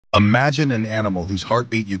Imagine an animal whose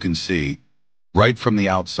heartbeat you can see right from the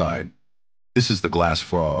outside. This is the glass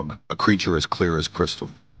frog, a creature as clear as crystal.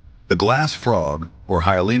 The glass frog, or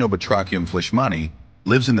Hyalinobatrachium fleishmani,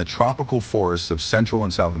 lives in the tropical forests of Central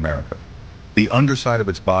and South America. The underside of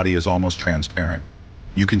its body is almost transparent.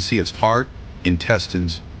 You can see its heart,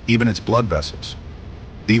 intestines, even its blood vessels.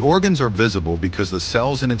 The organs are visible because the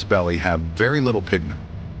cells in its belly have very little pigment.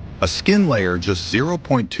 A skin layer just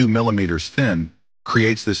 0.2 millimeters thin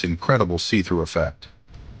creates this incredible see-through effect.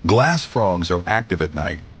 Glass frogs are active at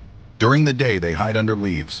night. During the day, they hide under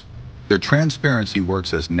leaves. Their transparency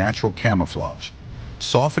works as natural camouflage,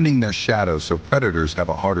 softening their shadows so predators have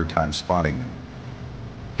a harder time spotting them.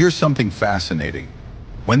 Here's something fascinating.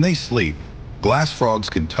 When they sleep, glass frogs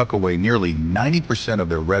can tuck away nearly 90% of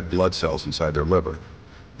their red blood cells inside their liver.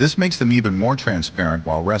 This makes them even more transparent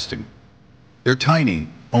while resting. They're tiny,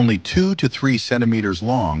 only 2 to 3 centimeters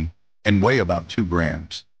long, and weigh about 2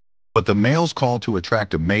 grams. But the male's call to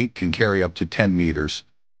attract a mate can carry up to 10 meters.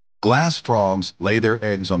 Glass frogs lay their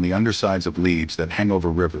eggs on the undersides of leaves that hang over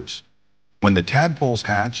rivers. When the tadpoles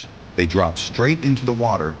hatch, they drop straight into the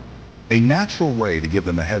water, a natural way to give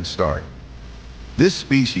them a head start. This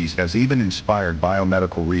species has even inspired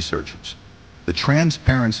biomedical researchers. The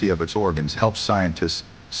transparency of its organs helps scientists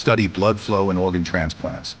study blood flow and organ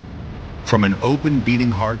transplants. From an open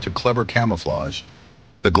beating heart to clever camouflage,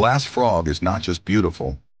 the glass frog is not just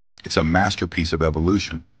beautiful, it's a masterpiece of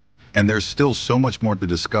evolution. And there's still so much more to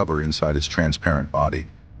discover inside its transparent body.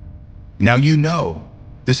 Now you know,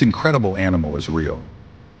 this incredible animal is real.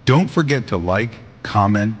 Don't forget to like,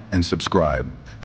 comment, and subscribe.